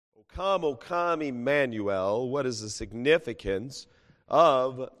O come, Emmanuel. What is the significance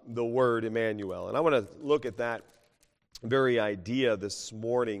of the word Emmanuel? And I want to look at that very idea this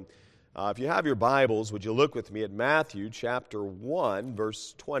morning. If you have your Bibles, would you look with me at Matthew chapter 1,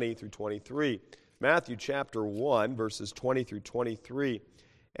 verse 20 through 23. Matthew chapter 1, verses 20 through 23.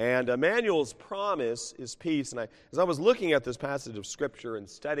 And Emmanuel's promise is peace. And as I was looking at this passage of Scripture and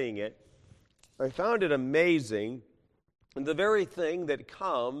studying it, I found it amazing. And the very thing that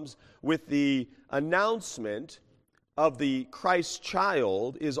comes with the announcement of the Christ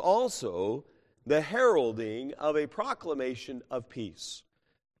child is also the heralding of a proclamation of peace.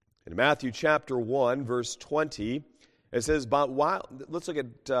 In Matthew chapter 1, verse 20, it says, let's look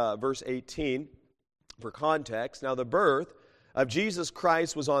at verse 18 for context. Now the birth of Jesus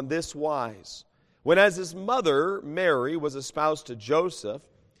Christ was on this wise. When as his mother, Mary, was espoused to Joseph,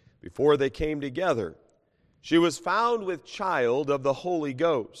 before they came together, she was found with child of the Holy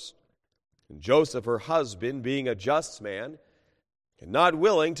Ghost. And Joseph, her husband, being a just man, and not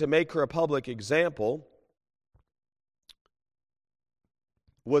willing to make her a public example,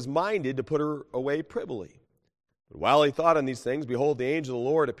 was minded to put her away privily. But while he thought on these things, behold, the angel of the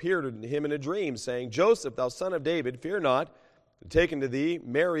Lord appeared to him in a dream, saying, Joseph, thou son of David, fear not to take unto thee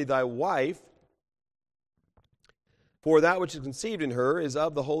Mary thy wife, for that which is conceived in her is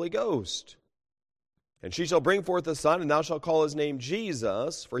of the Holy Ghost. And she shall bring forth a son, and thou shalt call his name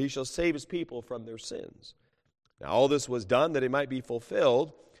Jesus, for he shall save his people from their sins. Now all this was done that it might be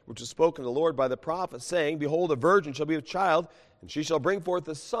fulfilled, which was spoken of the Lord by the prophet, saying, Behold, a virgin shall be with child, and she shall bring forth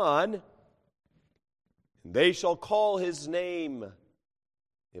a son, and they shall call his name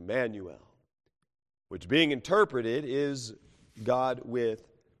Emmanuel, which being interpreted is God with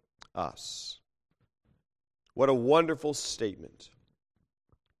us. What a wonderful statement.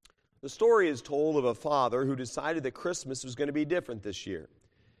 The story is told of a father who decided that Christmas was going to be different this year.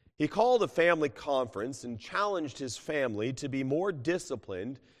 He called a family conference and challenged his family to be more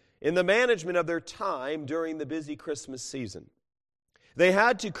disciplined in the management of their time during the busy Christmas season. They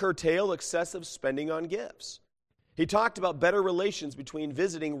had to curtail excessive spending on gifts. He talked about better relations between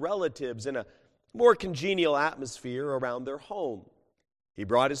visiting relatives in a more congenial atmosphere around their home. He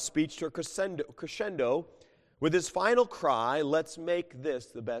brought his speech to a crescendo with his final cry, let's make this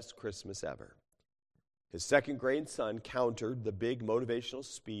the best Christmas ever. His second-grade son countered the big motivational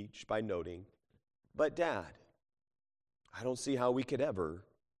speech by noting, but Dad, I don't see how we could ever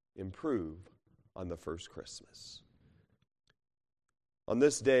improve on the first Christmas. On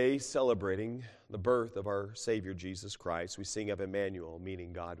this day, celebrating the birth of our Savior Jesus Christ, we sing of Emmanuel,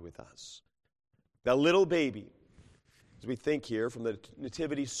 meaning God with us. That little baby, as we think here from the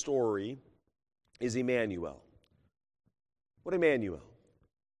nativity story, is Emmanuel. What Emmanuel?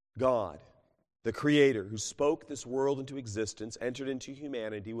 God, the Creator, who spoke this world into existence, entered into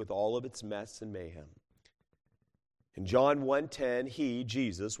humanity with all of its mess and mayhem. In John 1:10, He,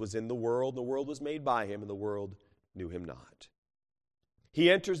 Jesus, was in the world was made by Him, and the world knew Him not. He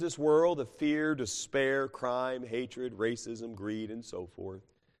enters this world of fear, despair, crime, hatred, racism, greed, and so forth.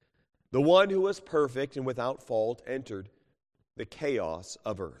 The one who was perfect and without fault entered the chaos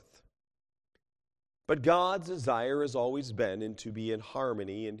of earth. But God's desire has always been to be in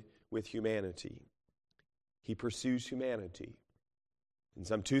harmony with humanity. He pursues humanity. And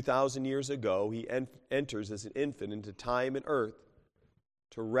some 2,000 years ago, He enters as an infant into time and earth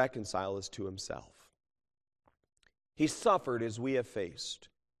to reconcile us to Himself. He suffered as we have faced.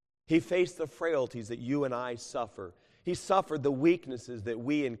 He faced the frailties that you and I suffer. He suffered the weaknesses that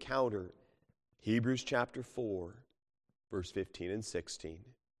we encounter. Hebrews chapter 4, verse 15 and 16.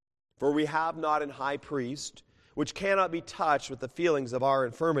 For we have not an high priest, which cannot be touched with the feelings of our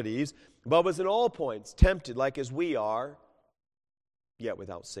infirmities, but was in all points tempted like as we are, yet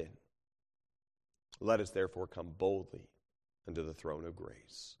without sin. Let us therefore come boldly unto the throne of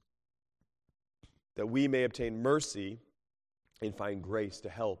grace, that we may obtain mercy and find grace to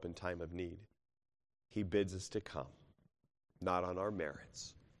help in time of need. He bids us to come, not on our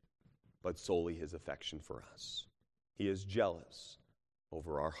merits, but solely His affection for us. He is jealous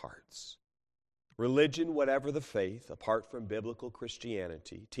over our hearts. Religion, whatever the faith, apart from biblical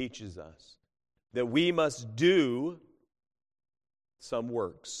Christianity, teaches us that we must do some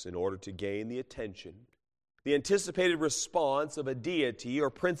works in order to gain the attention, the anticipated response of a deity or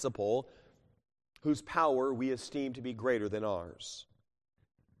principle whose power we esteem to be greater than ours.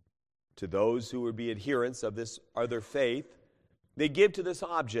 To those who would be adherents of this other faith, they give to this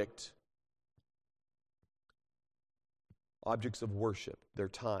objects of worship, their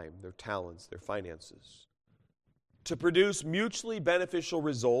time, their talents, their finances. to produce mutually beneficial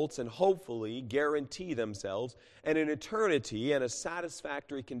results and hopefully guarantee themselves an eternity and a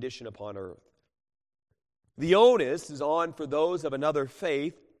satisfactory condition upon earth. The onus is on for those of another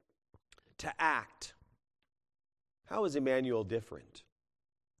faith to act. How is Emmanuel different?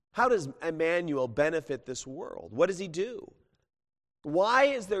 How does Emmanuel benefit this world? What does he do? Why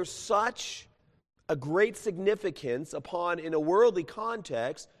is there such a great significance upon, in a worldly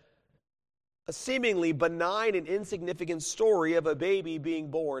context, a seemingly benign and insignificant story of a baby being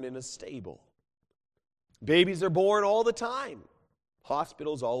born in a stable? Babies are born all the time,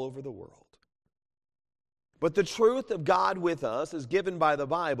 hospitals all over the world. But the truth of God with us, as given by the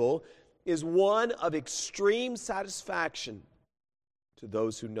Bible, is one of extreme satisfaction to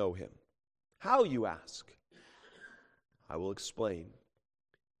those who know him. How, you ask? I will explain.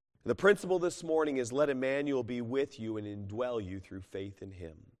 The principle this morning is let Emmanuel be with you and indwell you through faith in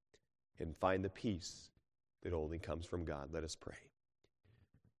him, and find the peace that only comes from God. Let us pray.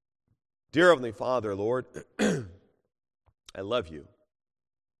 Dear Heavenly Father, Lord, I love you.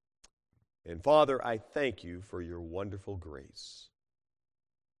 And Father, I thank you for your wonderful grace.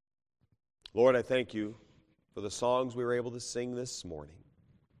 Lord, I thank you for the songs we were able to sing this morning.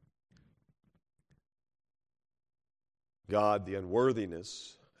 God, the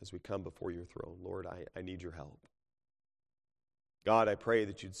unworthiness as we come before your throne. Lord, I need your help. God, I pray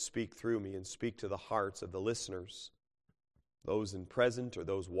that you'd speak through me and speak to the hearts of the listeners, those in present or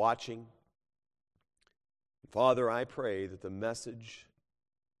those watching. Father, I pray that the message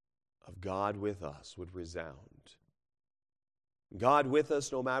of God with us would resound. God with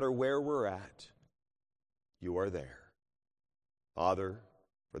us no matter where we're at, you are there. Father,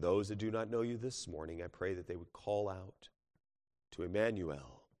 for those that do not know you this morning, I pray that they would call out to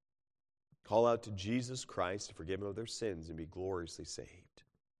Emmanuel, call out to Jesus Christ to forgive them of their sins and be gloriously saved.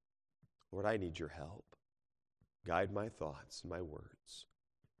 Lord, I need your help. Guide my thoughts and my words.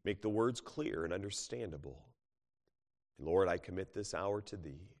 Make the words clear and understandable. And Lord, I commit this hour to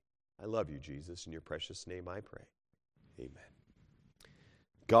thee. I love you, Jesus. In your precious name I pray. Amen.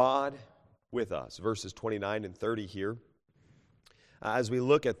 God with us. Verses 29 and 30 here. As we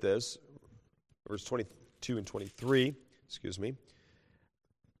look at this, verse 22 and 23,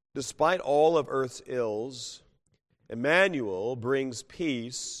 despite all of earth's ills, Emmanuel brings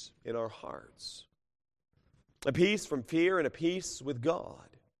peace in our hearts. A peace from fear and a peace with God.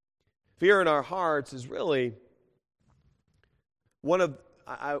 Fear in our hearts is really one of...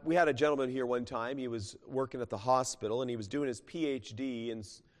 we had a gentleman here one time. He was working at the hospital, and he was doing his PhD in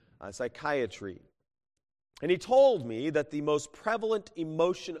psychiatry. And he told me that the most prevalent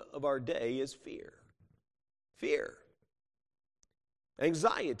emotion of our day is fear. Fear.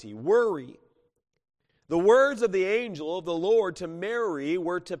 Anxiety, worry. The words of the angel of the Lord to Mary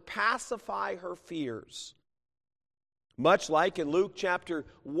were to pacify her fears. Much like in Luke chapter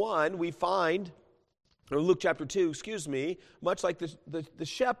 1, we find, or Luke chapter 2, much like the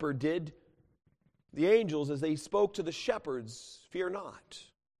shepherd did the angels as they spoke to the shepherds, fear not.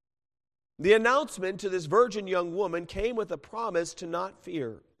 The announcement to this virgin young woman came with a promise to not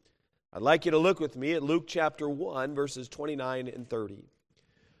fear. I'd like you to look with me at Luke chapter 1, verses 29 and 30.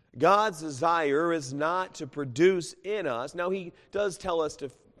 God's desire is not to produce in us. Now, he does tell us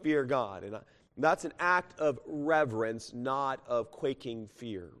to fear God, and that's an act of reverence, not of quaking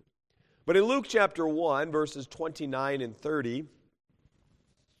fear. But in Luke chapter 1, verses 29 and 30,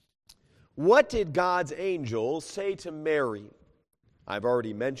 what did God's angel say to Mary? I've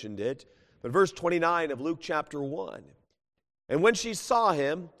already mentioned it, but verse 29 of Luke chapter 1. And when she saw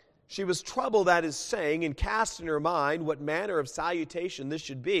him, she was troubled at his saying, and cast in her mind what manner of salutation this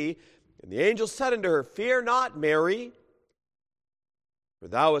should be. And the angel said unto her, Fear not, Mary, for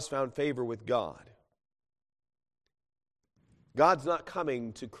thou hast found favor with God. God's not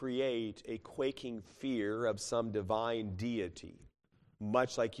coming to create a quaking fear of some divine deity,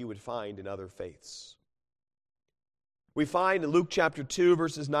 much like you would find in other faiths. We find in Luke chapter 2,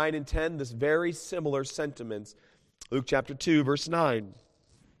 verses 9 and 10, this very similar sentiments. Luke chapter 2, verse 9.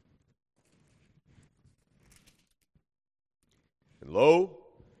 And lo,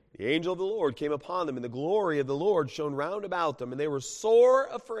 the angel of the Lord came upon them, and the glory of the Lord shone round about them, and they were sore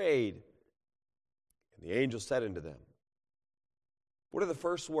afraid. And the angel said unto them, what are the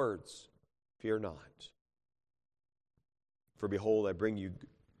first words? Fear not. For behold, I bring you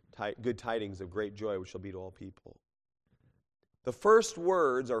good tidings of great joy, which shall be to all people. The first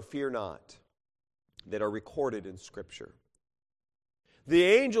words are fear not, that are recorded in Scripture. The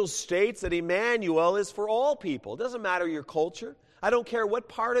angel states that Emmanuel is for all people. It doesn't matter your culture. I don't care what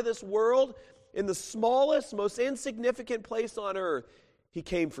part of this world, in the smallest, most insignificant place on earth, he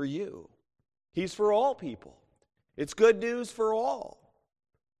came for you. He's for all people. It's good news for all.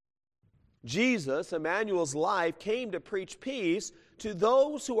 Jesus, Emmanuel's life, came to preach peace to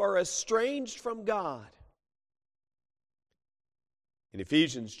those who are estranged from God. In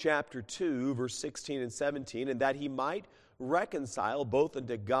Ephesians chapter 2, verse 16 and 17, and that he might reconcile both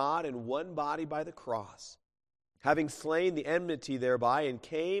unto God in one body by the cross, having slain the enmity thereby, and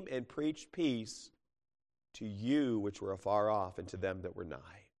came and preached peace to you which were afar off, and to them that were nigh.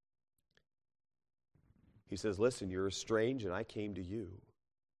 He says, listen, you're estranged, and I came to you.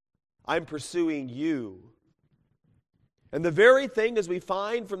 I'm pursuing you. And the very thing, as we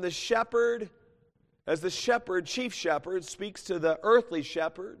find from the shepherd, as the shepherd, chief shepherd, speaks to the earthly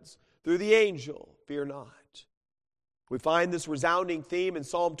shepherds through the angel, fear not. We find this resounding theme in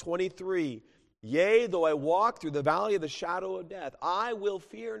Psalm 23. Yea, though I walk through the valley of the shadow of death, I will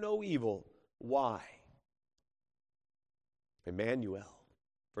fear no evil. Why? Emmanuel,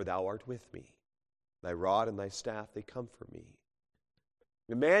 for thou art with me. Thy rod and thy staff, they comfort me.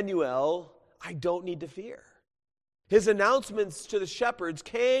 Emmanuel, I don't need to fear. His announcements to the shepherds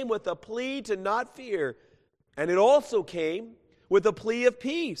came with a plea to not fear, and it also came with a plea of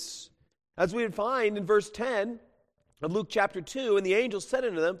peace. As we would find in verse 10 of Luke chapter 2, and the angel said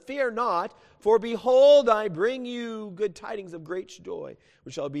unto them, fear not, for behold, I bring you good tidings of great joy,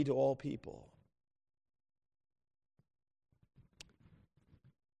 which shall be to all people.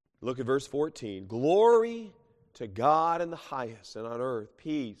 Look at verse 14. Glory to God in the highest, and on earth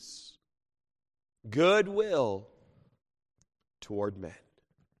peace, goodwill toward men.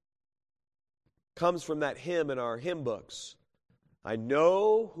 Comes from that hymn in our hymn books. I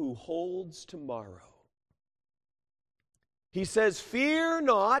know who holds tomorrow. He says, fear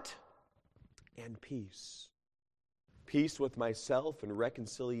not, and peace. Peace with myself and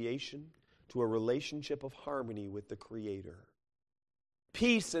reconciliation to a relationship of harmony with the Creator.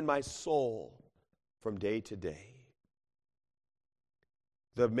 Peace in my soul from day to day.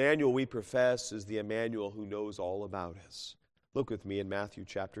 The Emmanuel we profess is the Emmanuel who knows all about us. Look with me in Matthew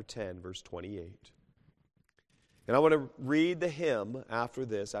chapter 10, verse 28. And I want to read the hymn after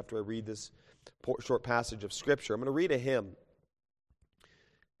this, after I read this short passage of Scripture. I'm going to read a hymn.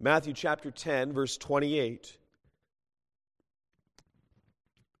 Matthew chapter 10, verse 28.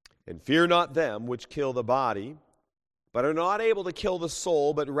 And fear not them which kill the body, but are not able to kill the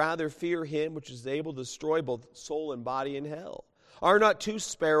soul, but rather fear him which is able to destroy both soul and body in hell. Are not two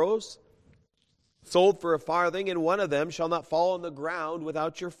sparrows sold for a farthing, and one of them shall not fall on the ground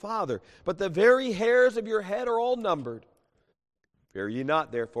without your Father? But the very hairs of your head are all numbered. Fear ye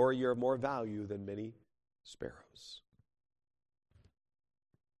not, therefore, ye are of more value than many sparrows.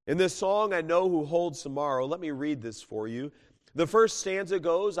 In this song, I know who holds tomorrow. Let me read this for you. The first stanza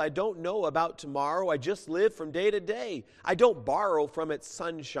goes, I don't know about tomorrow. I just live from day to day. I don't borrow from its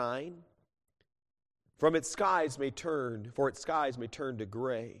sunshine. For its skies may turn to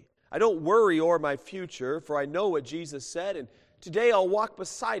gray. I don't worry o'er my future, for I know what Jesus said, and today I'll walk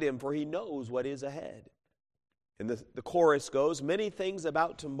beside him, for he knows what is ahead. And the chorus goes, many things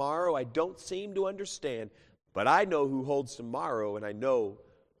about tomorrow I don't seem to understand, but I know who holds tomorrow, and I know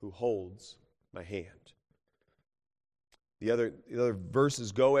who holds my hand. The other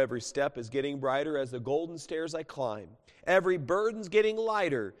verses go, every step is getting brighter as the golden stairs I climb. Every burden's getting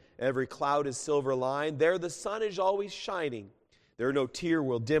lighter, every cloud is silver lined. There the sun is always shining. There no tear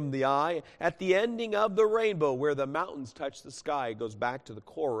will dim the eye. At the ending of the rainbow, where the mountains touch the sky, it goes back to the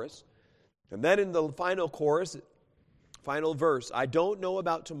chorus. And then in the final chorus, final verse, I don't know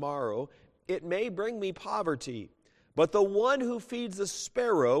about tomorrow. It may bring me poverty, but the one who feeds the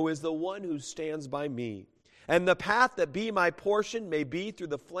sparrow is the one who stands by me. And the path that be my portion may be through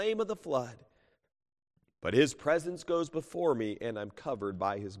the flame of the flood. But his presence goes before me, and I'm covered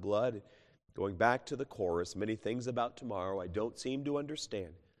by his blood. Going back to the chorus, many things about tomorrow I don't seem to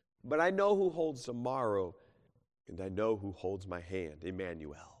understand. But I know who holds tomorrow, and I know who holds my hand.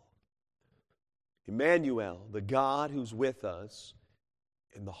 Emmanuel. Emmanuel, the God who's with us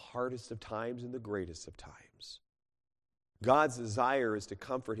in the hardest of times and the greatest of times. God's desire is to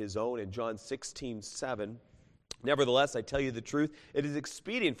comfort his own. In John 16:7, nevertheless, I tell you the truth, it is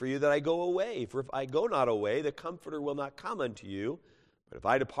expedient for you that I go away. For if I go not away, the Comforter will not come unto you. But if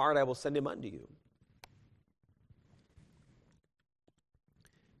I depart, I will send him unto you.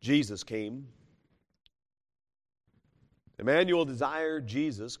 Jesus came. Emmanuel desired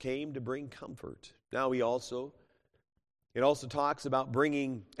Jesus came to bring comfort. Now it also talks about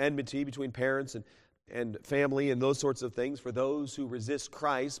bringing enmity between parents and family and those sorts of things for those who resist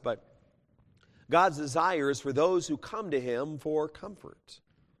Christ. But God's desire is for those who come to him for comfort.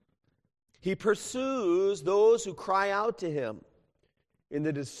 He pursues those who cry out to him in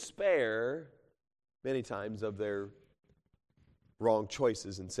the despair many times of their wrong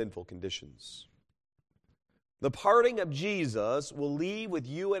choices and sinful conditions. The parting of Jesus will leave with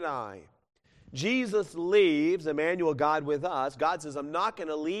you and I. Jesus leaves, Emmanuel, God with us. God says, I'm not going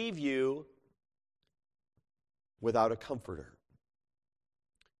to leave you without a comforter.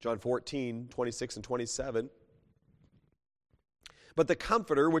 John 14, 26 and 27. But the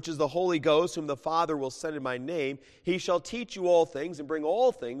Comforter, which is the Holy Ghost, whom the Father will send in my name, he shall teach you all things and bring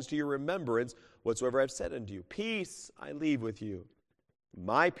all things to your remembrance, whatsoever I have said unto you. Peace I leave with you.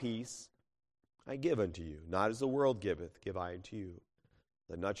 My peace I give unto you. Not as the world giveth, give I unto you.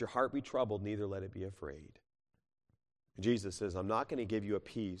 Let not your heart be troubled, neither let it be afraid. Jesus says, I'm not going to give you a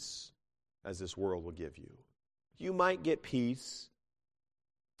peace as this world will give you. You might get peace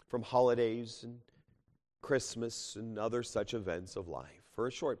from holidays and Christmas and other such events of life for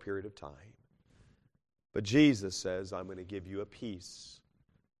a short period of time. But Jesus says, I'm going to give you a peace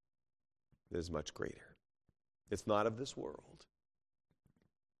that is much greater. It's not of this world.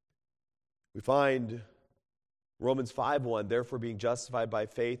 We find Romans 5:1, therefore being justified by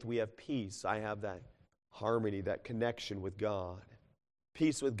faith, we have peace. I have that harmony, that connection with God.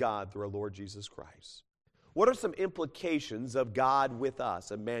 Peace with God through our Lord Jesus Christ. What are some implications of God with us,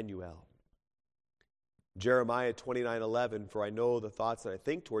 Emmanuel? Jeremiah 29:11, for I know the thoughts that I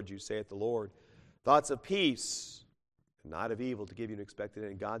think toward you, saith the Lord, thoughts of peace and not of evil, to give you an expected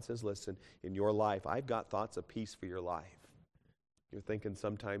end. And God says, listen, in your life, I've got thoughts of peace for your life. You're thinking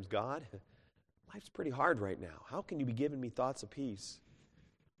sometimes, God, life's pretty hard right now. How can you be giving me thoughts of peace?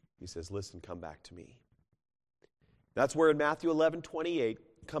 He says, listen, come back to me. That's where in Matthew 11:28,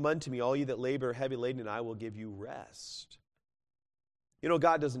 come unto me, all you that labor heavy laden, and I will give you rest. You know,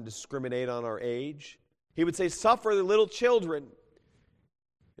 God doesn't discriminate on our age. He would say, suffer the little children.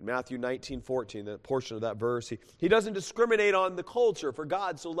 In Matthew 19:14, that portion of that verse, he doesn't discriminate on the culture, for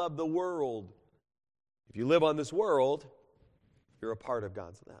God so loved the world. If you live on this world, you're a part of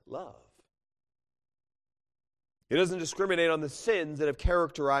God's love. He doesn't discriminate on the sins that have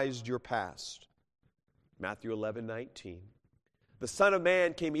characterized your past. Matthew 11:19. The Son of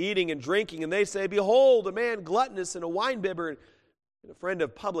Man came eating and drinking, and they say, behold, a man gluttonous and a winebibber, and a friend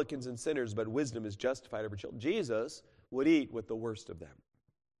of publicans and sinners, but wisdom is justified of her children. Jesus would eat with the worst of them.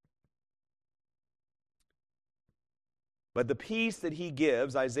 But the peace that he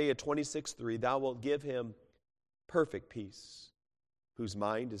gives, Isaiah 26:3, thou wilt give him perfect peace, whose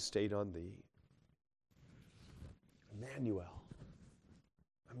mind is stayed on thee. Emmanuel.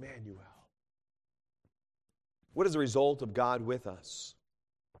 Emmanuel. What is the result of God with us?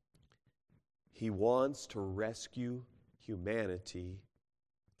 He wants to rescue humanity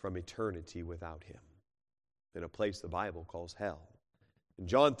from eternity without him, in a place the Bible calls hell. In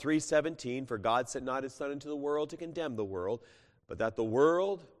John 3:17, for God sent not his Son into the world to condemn the world, but that the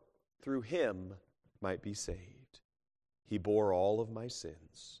world through him might be saved. He bore all of my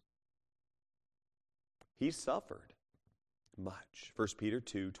sins. He suffered much. 1 Peter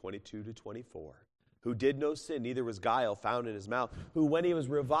 2:22-24. Who did no sin, neither was guile found in his mouth, who when he was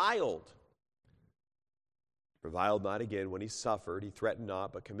reviled not again. When he suffered, he threatened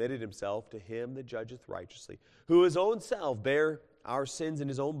not, but committed himself to him that judgeth righteously, who his own self bare our sins in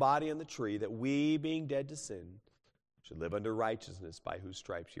his own body on the tree, that we, being dead to sin, should live under righteousness, by whose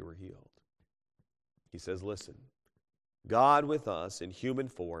stripes you were healed. He says, listen, God with us in human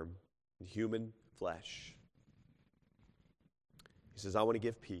form, in human flesh. He says, I want to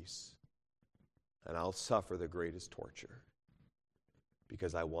give peace, and I'll suffer the greatest torture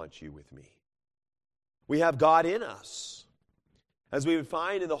because I want you with me. We have God in us. As we would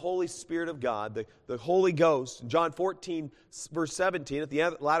find in the Holy Spirit of God, the Holy Ghost, in John 14, verse 17, at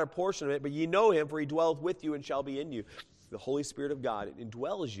the latter portion of it, but ye know him, for he dwelleth with you and shall be in you. The Holy Spirit of God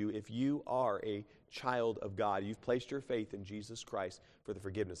indwells you if you are a child of God. You've placed your faith in Jesus Christ for the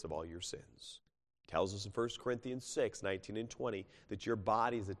forgiveness of all your sins. It tells us in 1 Corinthians 6, 19 and 20, that your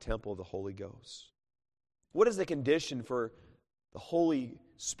body is a temple of the Holy Ghost. What is the condition for the Holy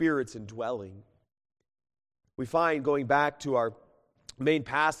Spirit's indwelling? We find, going back to our main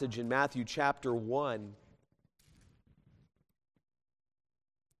passage in Matthew chapter 1,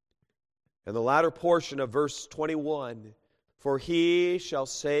 and the latter portion of verse 21, for he shall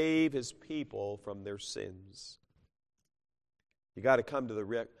save his people from their sins. You got to come to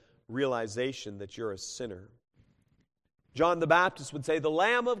the realization that you're a sinner. John the Baptist would say, the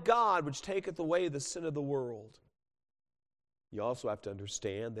Lamb of God which taketh away the sin of the world. You also have to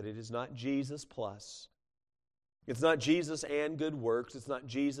understand that it is not Jesus plus. It's not Jesus and good works. It's not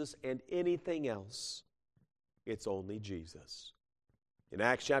Jesus and anything else. It's only Jesus. In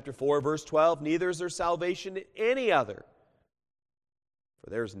Acts chapter 4, verse 12, neither is there salvation in any other, For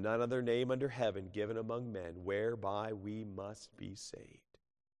there is none other name under heaven given among men whereby we must be saved.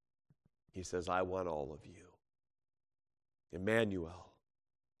 He says, I want all of you. Emmanuel.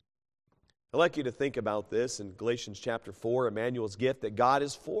 I'd like you to think about this in Galatians chapter 4, Emmanuel's gift, that God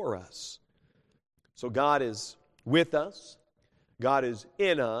is for us. So God is with us, God is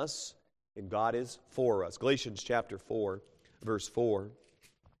in us, and God is for us. Galatians chapter 4, verse 4.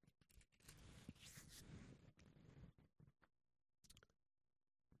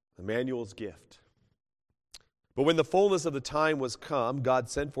 Emmanuel's gift. But when the fullness of the time was come, God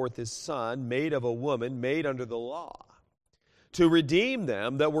sent forth His Son, made of a woman, made under the law, to redeem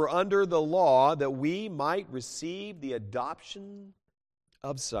them that were under the law, that we might receive the adoption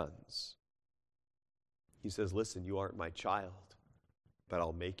of sons. He says, listen, you aren't my child, but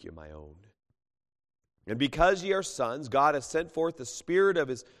I'll make you my own. And because ye are sons, God has sent forth the Spirit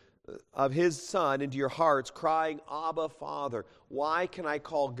of His Son into your hearts, crying, Abba, Father. Why can I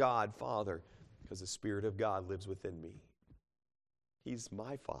call God Father? Because the Spirit of God lives within me. He's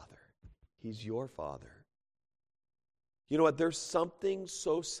my Father. He's your Father. You know what? There's something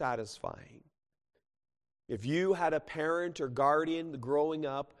so satisfying. If you had a parent or guardian growing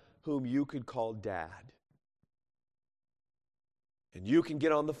up whom you could call Dad, and you can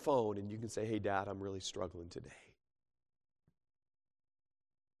get on the phone and you can say, hey, Dad, I'm really struggling today.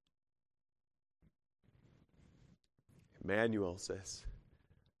 Emmanuel says,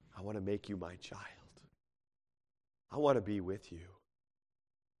 I want to make you my child. I want to be with you.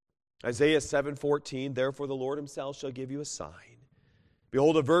 Isaiah 7:14, therefore the Lord Himself shall give you a sign.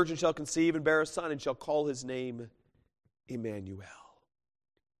 Behold, a virgin shall conceive and bear a son, and shall call his name Emmanuel.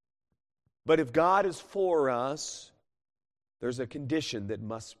 But if God is for us, there's a condition that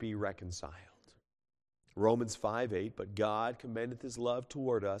must be reconciled. Romans 5:8, but God commendeth His love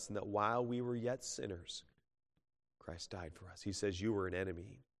toward us, and that while we were yet sinners, Christ died for us. He says you were an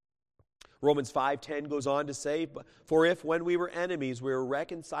enemy. Romans 5:10 goes on to say, for if when we were enemies we were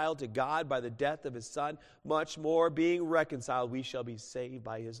reconciled to God by the death of His Son, much more being reconciled we shall be saved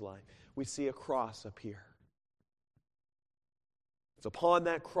by His life. We see a cross up here. It's upon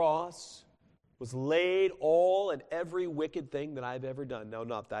that cross was laid all and every wicked thing that I've ever done. Now,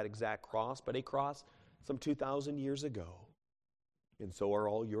 not that exact cross, but a cross some 2,000 years ago. And so are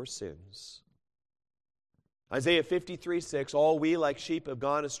all your sins. Isaiah 53:6, all we like sheep have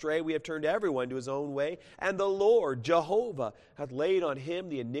gone astray, we have turned everyone to his own way, and the Lord, Jehovah, hath laid on Him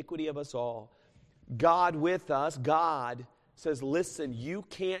the iniquity of us all. God with us, God says, listen, you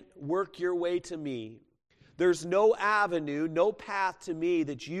can't work your way to me. There's no avenue, no path to me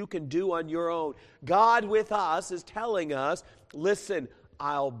that you can do on your own. God with us is telling us, listen,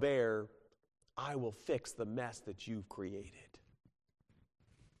 I will fix the mess that you've created.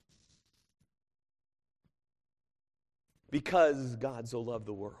 Because God so loved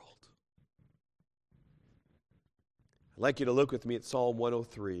the world. I'd like you to look with me at Psalm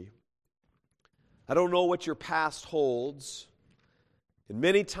 103. I don't know what your past holds. And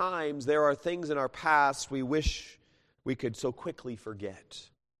many times there are things in our past we wish we could so quickly forget.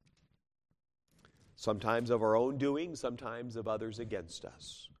 Sometimes of our own doing, sometimes of others against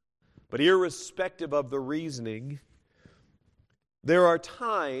us. But irrespective of the reasoning, there are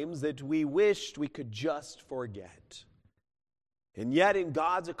times that we wished we could just forget. And yet in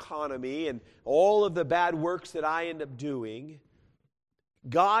God's economy and all of the bad works that I end up doing,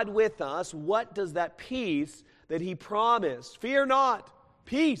 God with us, what does that peace that He promised? Fear not,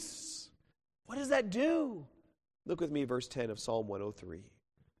 peace. What does that do? Look with me, verse 10 of Psalm 103.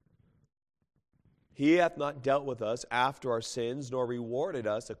 He hath not dealt with us after our sins, nor rewarded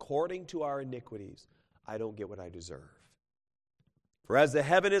us according to our iniquities. I don't get what I deserve. For as the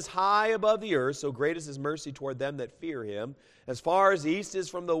heaven is high above the earth, so great is His mercy toward them that fear Him. As far as the east is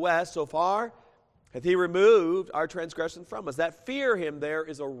from the west, so far hath He removed our transgression from us. That fear Him there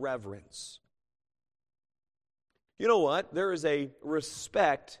is a reverence. You know what? There is a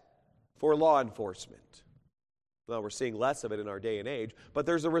respect for law enforcement. Well, we're seeing less of it in our day and age, but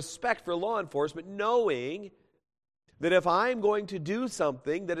there's a respect for law enforcement, knowing that if I'm going to do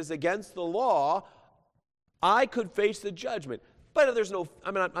something that is against the law, I could face the judgment. But there's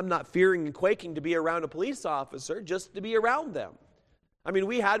I'm not fearing and quaking to be around a police officer, just to be around them. I mean,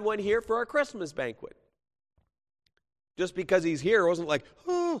 we had one here for our Christmas banquet. Just because he's here, it wasn't like,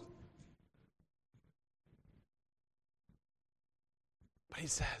 oh. But he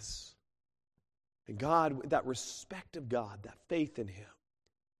says, and God, that respect of God, that faith in Him,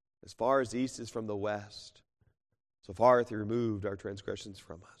 as far as the east is from the west, so far hath He removed our transgressions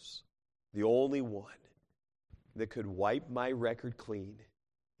from us. The only one that could wipe my record clean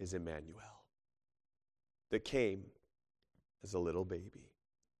is Emmanuel, that came as a little baby.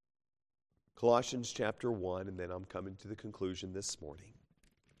 Colossians chapter 1, and then I'm coming to the conclusion this morning.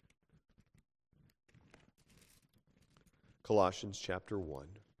 Colossians chapter 1.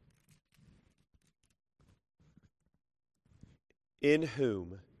 In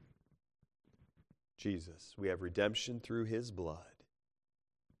whom, Jesus, we have redemption through his blood,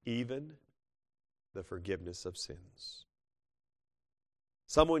 even the forgiveness of sins.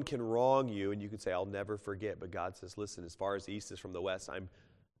 Someone can wrong you and you can say, I'll never forget. But God says, listen, as far as the east is from the west, I'm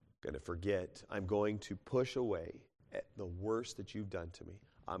going to forget. I'm going to push away at the worst that you've done to me.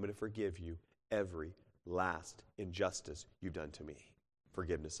 I'm going to forgive you every last injustice you've done to me.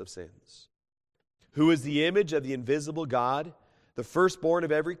 Forgiveness of sins. Who is the image of the invisible God, the firstborn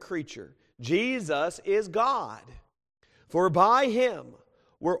of every creature. Jesus is God. For by him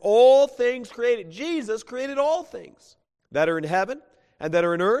were all things created. Jesus created all things that are in heaven and that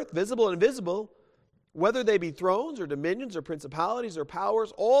are in earth, visible and invisible, whether they be thrones or dominions or principalities or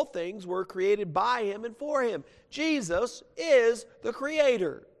powers, all things were created by him and for him. Jesus is the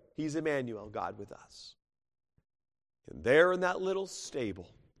creator. He's Emmanuel, God with us. And there in that little stable,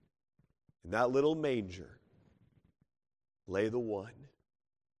 in that little manger, lay the one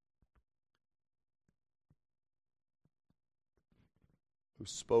who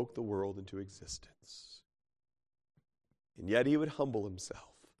spoke the world into existence. And yet he would humble himself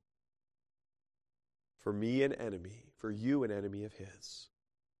for me an enemy, for you an enemy of his,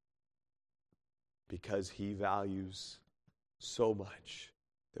 because he values so much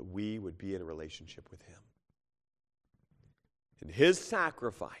that we would be in a relationship with him. And his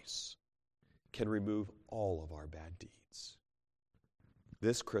sacrifice can remove all of our bad deeds.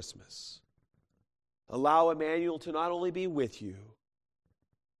 This Christmas, allow Emmanuel to not only be with you,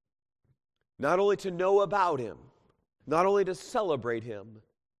 not only to know about him, not only to celebrate him,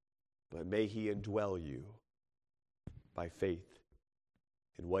 but may he indwell you by faith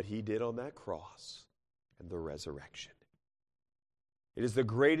in what he did on that cross and the resurrection. It is the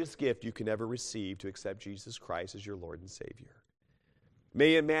greatest gift you can ever receive to accept Jesus Christ as your Lord and Savior.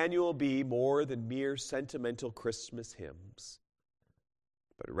 May Emmanuel be more than mere sentimental Christmas hymns,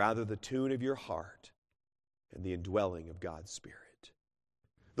 but rather the tune of your heart and the indwelling of God's Spirit.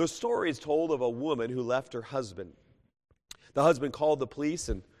 The story is told of a woman who left her husband. The husband called the police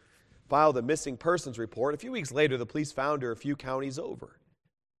and filed a missing persons report. A few weeks later, the police found her a few counties over.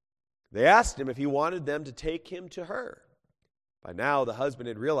 They asked him if he wanted them to take him to her. By now, the husband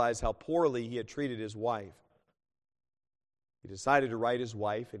had realized how poorly he had treated his wife. He decided to write his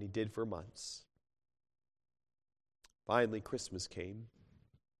wife, and he did for months. Finally, Christmas came,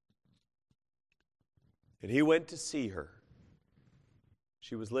 and he went to see her.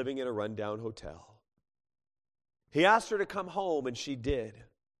 She was living in a rundown hotel. He asked her to come home, and she did.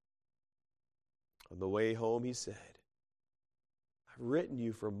 On the way home, he said, I've written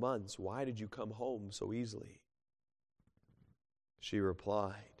you for months. Why did you come home so easily? She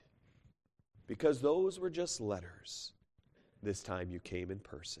replied, because those were just letters. This time you came in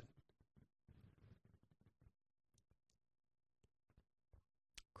person.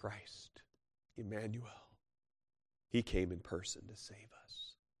 Christ, Emmanuel, he came in person to save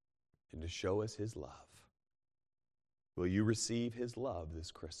us and to show us his love. Will you receive his love this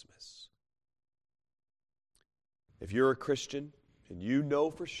Christmas? If you're a Christian and you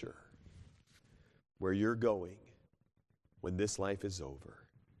know for sure where you're going when this life is over,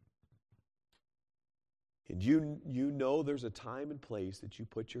 and you know there's a time and place that you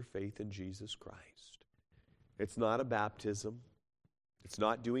put your faith in Jesus Christ. It's not a baptism. It's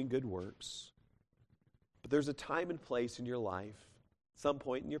not doing good works. But there's a time and place in your life, some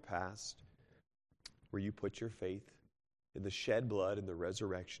point in your past, where you put your faith in the shed blood and the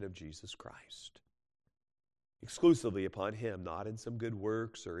resurrection of Jesus Christ. Exclusively upon him, not in some good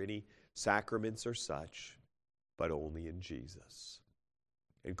works or any sacraments or such, but only in Jesus.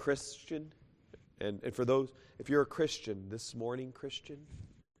 And Christian, and for those, if you're a Christian this morning, Christian,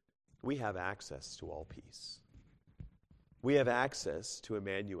 we have access to all peace. We have access to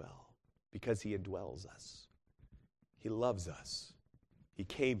Emmanuel because he indwells us. He loves us. He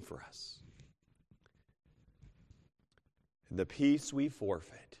came for us. And the peace we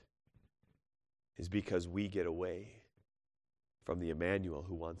forfeit is because we get away from the Emmanuel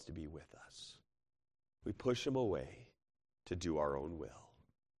who wants to be with us. We push him away to do our own will.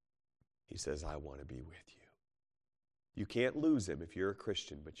 He says, I want to be with you. You can't lose him if you're a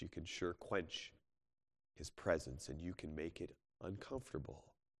Christian, but you can sure quench his presence and you can make it uncomfortable.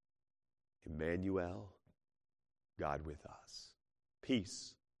 Emmanuel, God with us.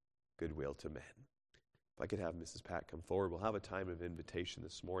 Peace, goodwill to men. If I could have Mrs. Pat come forward, we'll have a time of invitation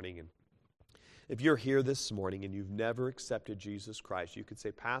this morning. And If you're here this morning and you've never accepted Jesus Christ, you could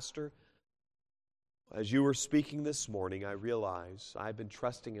say, Pastor, as you were speaking this morning, I realize I've been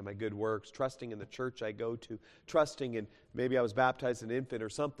trusting in my good works, trusting in the church I go to, trusting in maybe I was baptized as an infant or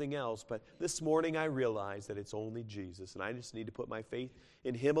something else, but this morning I realize that it's only Jesus, and I just need to put my faith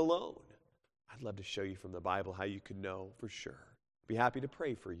in Him alone. I'd love to show you from the Bible how you can know for sure. Be happy to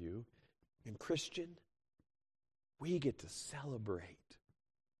pray for you. And Christian, we get to celebrate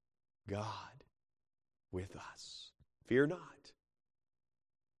God with us. Fear not.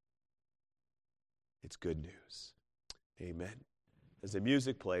 It's good news. Amen. As the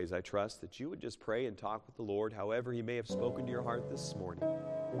music plays, I trust that you would just pray and talk with the Lord however He may have spoken to your heart this morning.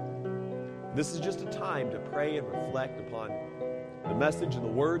 This is just a time to pray and reflect upon the message and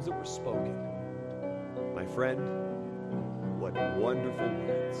the words that were spoken. My friend, what wonderful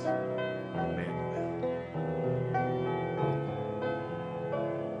words. Emmanuel.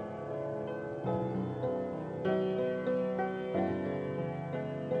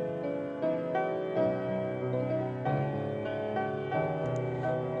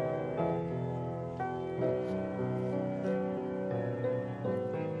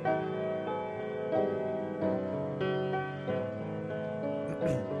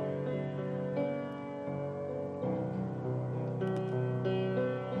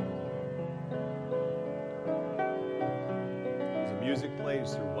 Music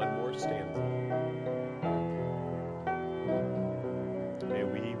plays through one more stanza. May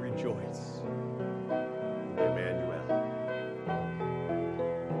we rejoice in Emmanuel.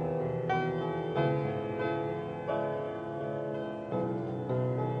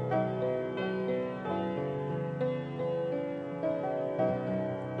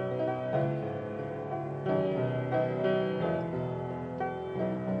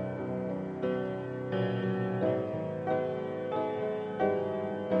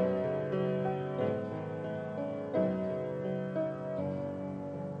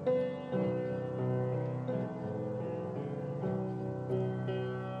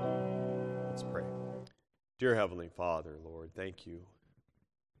 Let's pray. Dear Heavenly Father, Lord, thank you.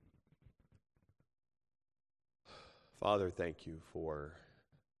 Father, thank you for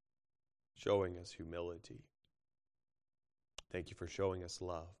showing us humility. Thank you for showing us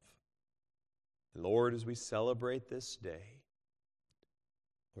love. And Lord, as we celebrate this day,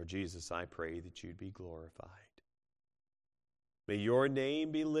 Lord Jesus, I pray that you'd be glorified. May your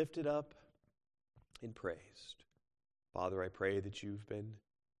name be lifted up and praised. Father, I pray that you've been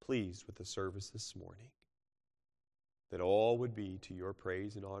pleased with the service this morning, that all would be to your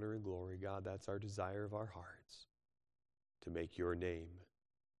praise and honor and glory. God, that's our desire of our hearts, to make your name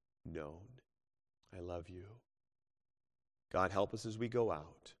known. I love you. God, help us as we go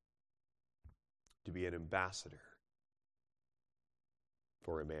out to be an ambassador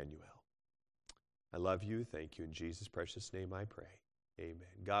for Emmanuel. I love you. Thank you. In Jesus' precious name I pray. Amen.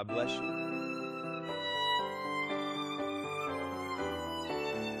 God bless you.